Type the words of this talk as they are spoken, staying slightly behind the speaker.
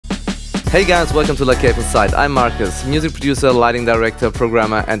Hey guys, welcome to Lacave-Insight. I'm Marcus, music producer, lighting director,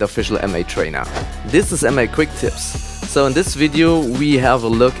 programmer and official MA trainer. This is MA Quick Tips. So in this video we have a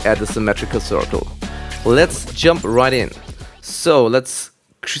look at the symmetrical circle. Let's jump right in. So let's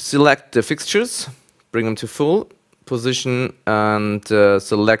select the fixtures, bring them to full position and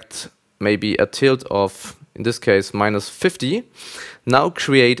select maybe a tilt of, in this case, -50. Now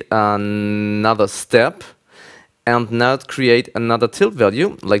create another step. And now create another tilt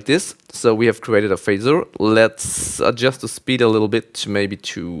value like this. So we have created a phaser. Let's adjust the speed a little bit to maybe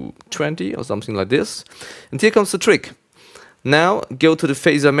 220 or something like this. And here comes the trick. Now go to the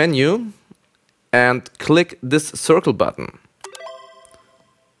phaser menu and click this circle button.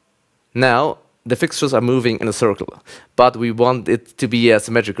 Now the fixtures are moving in a circle, but we want it to be a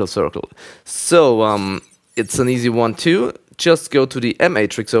symmetrical circle. So it's an easy one too. Just go to the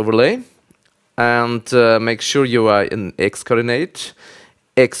matrix overlay. And make sure you are in X coordinate,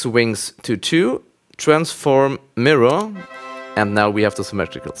 X wings to 2, transform mirror, and now we have the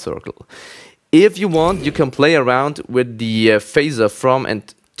symmetrical circle. If you want, you can play around with the phaser from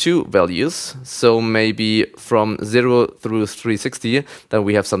and to values, so maybe from 0 through 360, then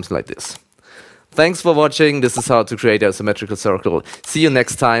we have something like this. Thanks for watching. This is how to create a symmetrical circle. See you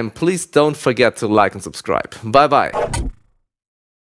next time. Please don't forget to like and subscribe. Bye bye.